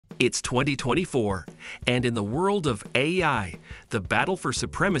It's 2024, and in the world of AI, the battle for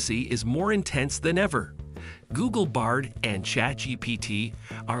supremacy is more intense than ever. Google Bard and ChatGPT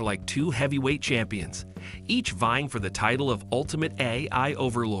are like two heavyweight champions, each vying for the title of ultimate AI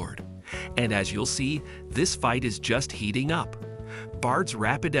overlord. And as you'll see, this fight is just heating up. Bard's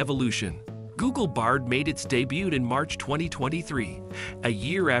rapid evolution. Google Bard made its debut in March 2023, a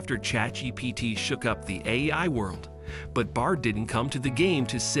year after ChatGPT shook up the AI world. But Bard didn't come to the game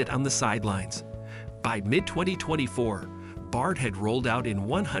to sit on the sidelines. By mid-2024, Bard had rolled out in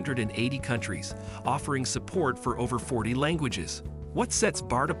 180 countries, offering support for over 40 languages. What sets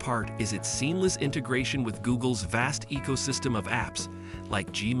Bard apart is its seamless integration with Google's vast ecosystem of apps,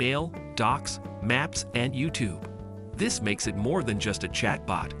 like Gmail, Docs, Maps, and YouTube. This makes it more than just a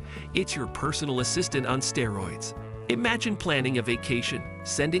chatbot. It's your personal assistant on steroids. Imagine planning a vacation,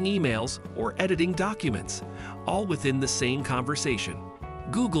 sending emails, or editing documents, all within the same conversation.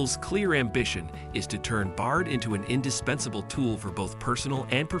 Google's clear ambition is to turn Bard into an indispensable tool for both personal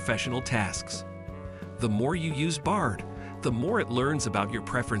and professional tasks. The more you use Bard, the more it learns about your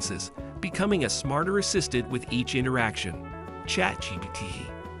preferences, becoming a smarter assistant with each interaction. ChatGPT,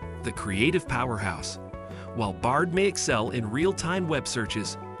 the creative powerhouse. While Bard may excel in real-time web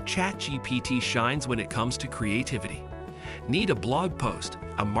searches, ChatGPT shines when it comes to creativity. Need a blog post,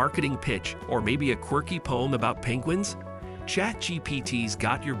 a marketing pitch, or maybe a quirky poem about penguins? ChatGPT's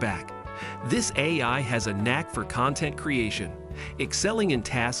got your back. This AI has a knack for content creation, excelling in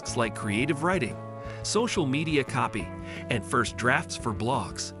tasks like creative writing, social media copy, and first drafts for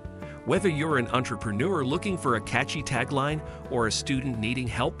blogs. Whether you're an entrepreneur looking for a catchy tagline or a student needing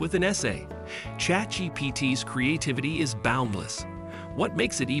help with an essay, ChatGPT's creativity is boundless. What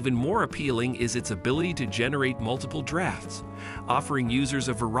makes it even more appealing is its ability to generate multiple drafts, offering users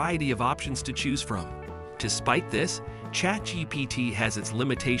a variety of options to choose from. Despite this, ChatGPT has its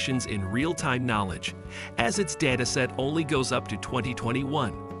limitations in real-time knowledge, as its dataset only goes up to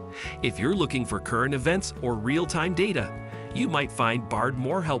 2021. If you're looking for current events or real-time data, you might find Bard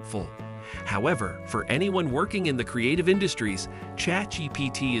more helpful. However, for anyone working in the creative industries,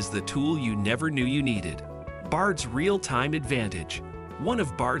 ChatGPT is the tool you never knew you needed. Bard's real-time advantage. One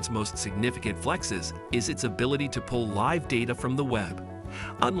of Bard's most significant flexes is its ability to pull live data from the web.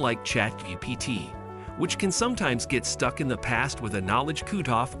 Unlike ChatGPT, which can sometimes get stuck in the past with a knowledge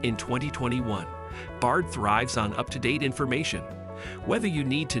cutoff in 2021, Bard thrives on up-to-date information. Whether you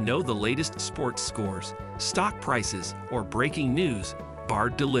need to know the latest sports scores, stock prices, or breaking news,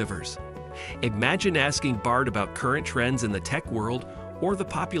 Bard delivers. Imagine asking Bard about current trends in the tech world or the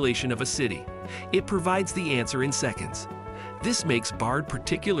population of a city. It provides the answer in seconds. This makes Bard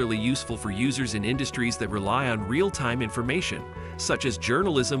particularly useful for users in industries that rely on real-time information, such as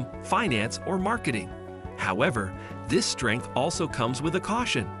journalism, finance, or marketing. However, this strength also comes with a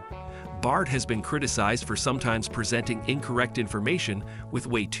caution. Bard has been criticized for sometimes presenting incorrect information with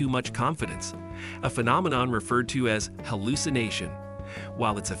way too much confidence, a phenomenon referred to as hallucination.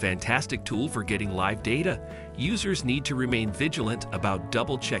 While it's a fantastic tool for getting live data, users need to remain vigilant about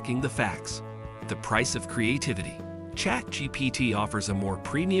double-checking the facts. The price of creativity. ChatGPT offers a more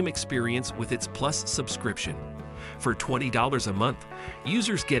premium experience with its Plus subscription. For $20 a month,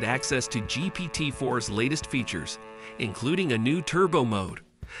 users get access to GPT-4's latest features, including a new turbo mode.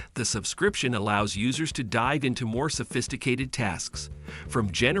 The subscription allows users to dive into more sophisticated tasks,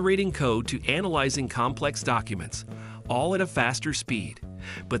 from generating code to analyzing complex documents, all at a faster speed.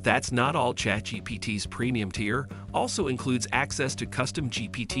 But that's not all. ChatGPT's premium tier also includes access to custom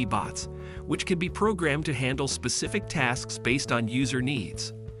GPT bots, which can be programmed to handle specific tasks based on user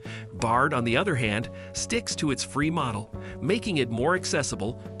needs. Bard, on the other hand, sticks to its free model, making it more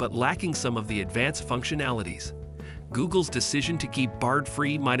accessible but lacking some of the advanced functionalities. Google's decision to keep Bard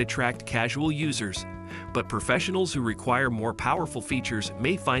free might attract casual users, but professionals who require more powerful features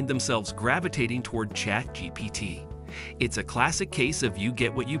may find themselves gravitating toward ChatGPT. It's a classic case of you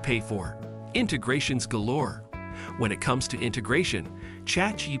get what you pay for. Integrations galore. When it comes to integration,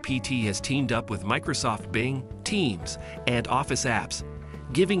 ChatGPT has teamed up with Microsoft Bing, Teams, and Office apps,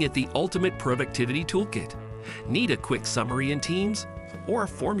 giving it the ultimate productivity toolkit. Need a quick summary in Teams? Or a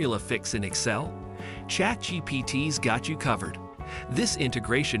formula fix in Excel? ChatGPT's got you covered. This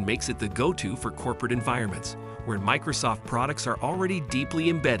integration makes it the go-to for corporate environments, where Microsoft products are already deeply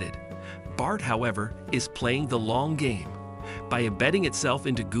embedded. Bard, however, is playing the long game. By embedding itself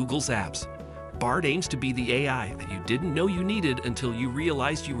into Google's apps, Bard aims to be the AI that you didn't know you needed until you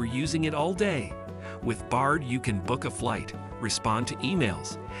realized you were using it all day. With Bard, you can book a flight, respond to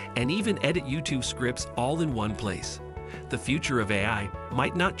emails, and even edit YouTube scripts all in one place. The future of AI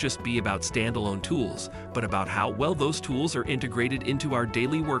might not just be about standalone tools, but about how well those tools are integrated into our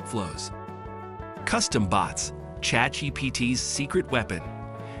daily workflows. Custom bots, ChatGPT's secret weapon.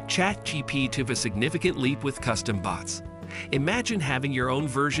 ChatGPT took a significant leap with custom bots. Imagine having your own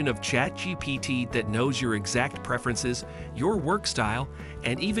version of ChatGPT that knows your exact preferences, your work style,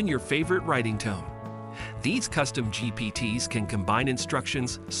 and even your favorite writing tone. These custom GPTs can combine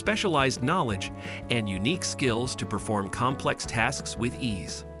instructions, specialized knowledge, and unique skills to perform complex tasks with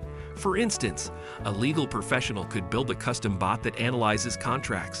ease. For instance, a legal professional could build a custom bot that analyzes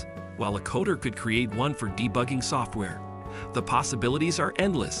contracts, while a coder could create one for debugging software. The possibilities are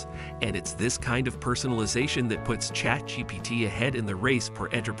endless, and it's this kind of personalization that puts ChatGPT ahead in the race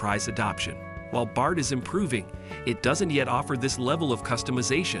for enterprise adoption. While Bard is improving, it doesn't yet offer this level of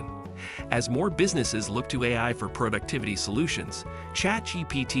customization. As more businesses look to AI for productivity solutions,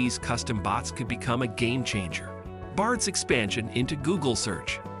 ChatGPT's custom bots could become a game changer. Bard's expansion into Google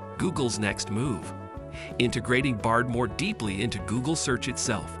Search, Google's next move. Integrating Bard more deeply into Google Search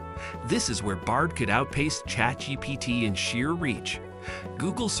itself. This is where Bard could outpace ChatGPT in sheer reach.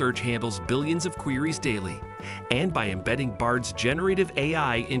 Google Search handles billions of queries daily, and by embedding Bard's generative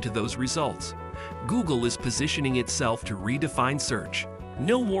AI into those results, Google is positioning itself to redefine search.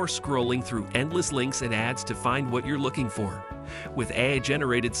 No more scrolling through endless links and ads to find what you're looking for. With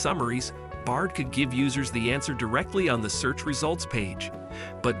AI-generated summaries, Bard could give users the answer directly on the search results page.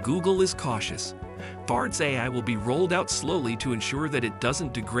 But Google is cautious. Bard's AI will be rolled out slowly to ensure that it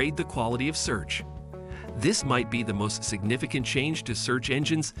doesn't degrade the quality of search. This might be the most significant change to search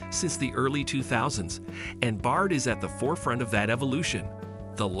engines since the early 2000s, and Bard is at the forefront of that evolution.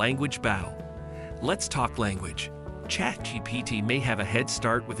 The language battle. Let's talk language. ChatGPT may have a head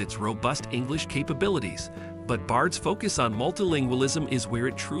start with its robust English capabilities, but Bard's focus on multilingualism is where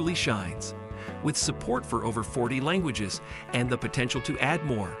it truly shines. With support for over 40 languages and the potential to add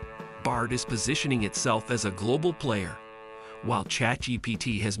more, Bard is positioning itself as a global player. While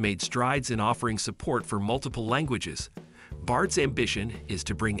ChatGPT has made strides in offering support for multiple languages, Bard's ambition is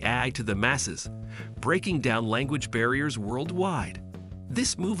to bring AI to the masses, breaking down language barriers worldwide.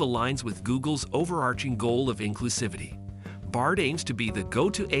 This move aligns with Google's overarching goal of inclusivity. Bard aims to be the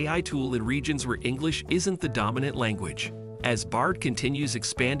go-to AI tool in regions where English isn't the dominant language. As Bard continues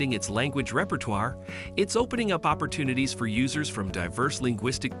expanding its language repertoire, it's opening up opportunities for users from diverse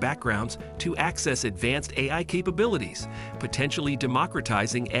linguistic backgrounds to access advanced AI capabilities, potentially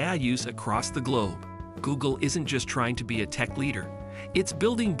democratizing AI use across the globe. Google isn't just trying to be a tech leader. It's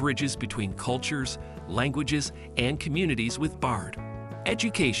building bridges between cultures, languages, and communities with Bard.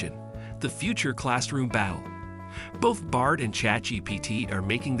 Education, the future classroom battle. Both Bard and ChatGPT are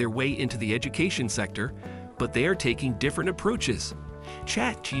making their way into the education sector, but they are taking different approaches.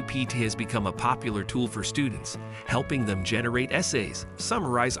 ChatGPT has become a popular tool for students, helping them generate essays,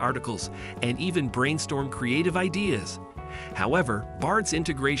 summarize articles, and even brainstorm creative ideas. However, Bard's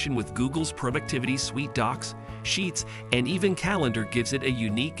integration with Google's productivity suite Docs, Sheets, and even Calendar gives it a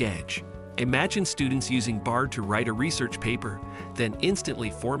unique edge. Imagine students using Bard to write a research paper, then instantly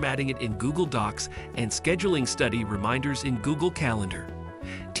formatting it in Google Docs and scheduling study reminders in Google Calendar.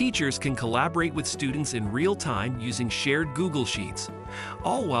 Teachers can collaborate with students in real time using shared Google Sheets,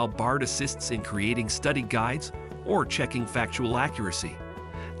 all while Bard assists in creating study guides or checking factual accuracy.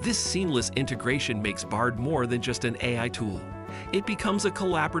 This seamless integration makes Bard more than just an AI tool. It becomes a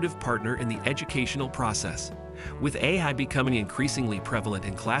collaborative partner in the educational process. With AI becoming increasingly prevalent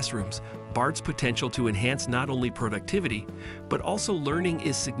in classrooms, Bard's potential to enhance not only productivity, but also learning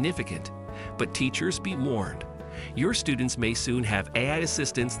is significant. But teachers, be warned. Your students may soon have AI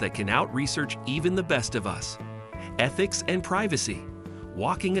assistants that can out-research even the best of us. Ethics and privacy.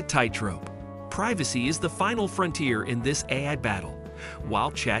 Walking a tightrope. Privacy is the final frontier in this AI battle.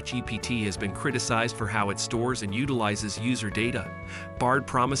 While ChatGPT has been criticized for how it stores and utilizes user data, Bard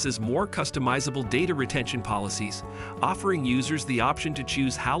promises more customizable data retention policies, offering users the option to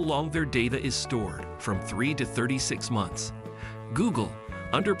choose how long their data is stored, from 3 to 36 months. Google,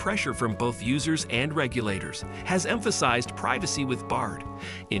 under pressure from both users and regulators, has emphasized privacy with Bard,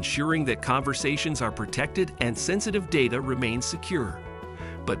 ensuring that conversations are protected and sensitive data remains secure.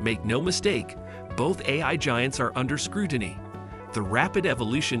 But make no mistake, both AI giants are under scrutiny. The rapid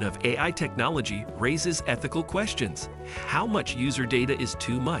evolution of AI technology raises ethical questions. How much user data is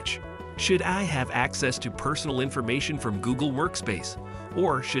too much? Should I have access to personal information from Google Workspace,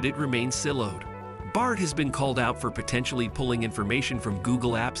 or should it remain siloed? Bard has been called out for potentially pulling information from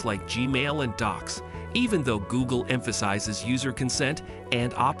Google apps like Gmail and Docs, even though Google emphasizes user consent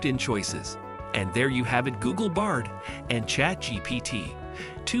and opt-in choices. And there you have it, Google Bard and ChatGPT.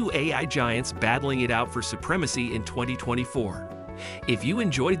 Two AI giants battling it out for supremacy in 2024. If you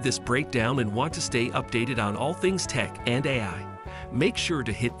enjoyed this breakdown and want to stay updated on all things tech and AI, make sure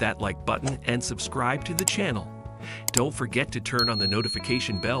to hit that like button and subscribe to the channel. Don't forget to turn on the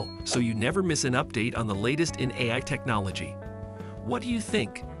notification bell so you never miss an update on the latest in AI technology. What do you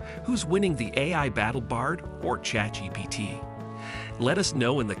think? Who's winning the AI battle, Bard or ChatGPT? Let us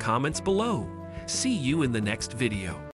know in the comments below. See you in the next video.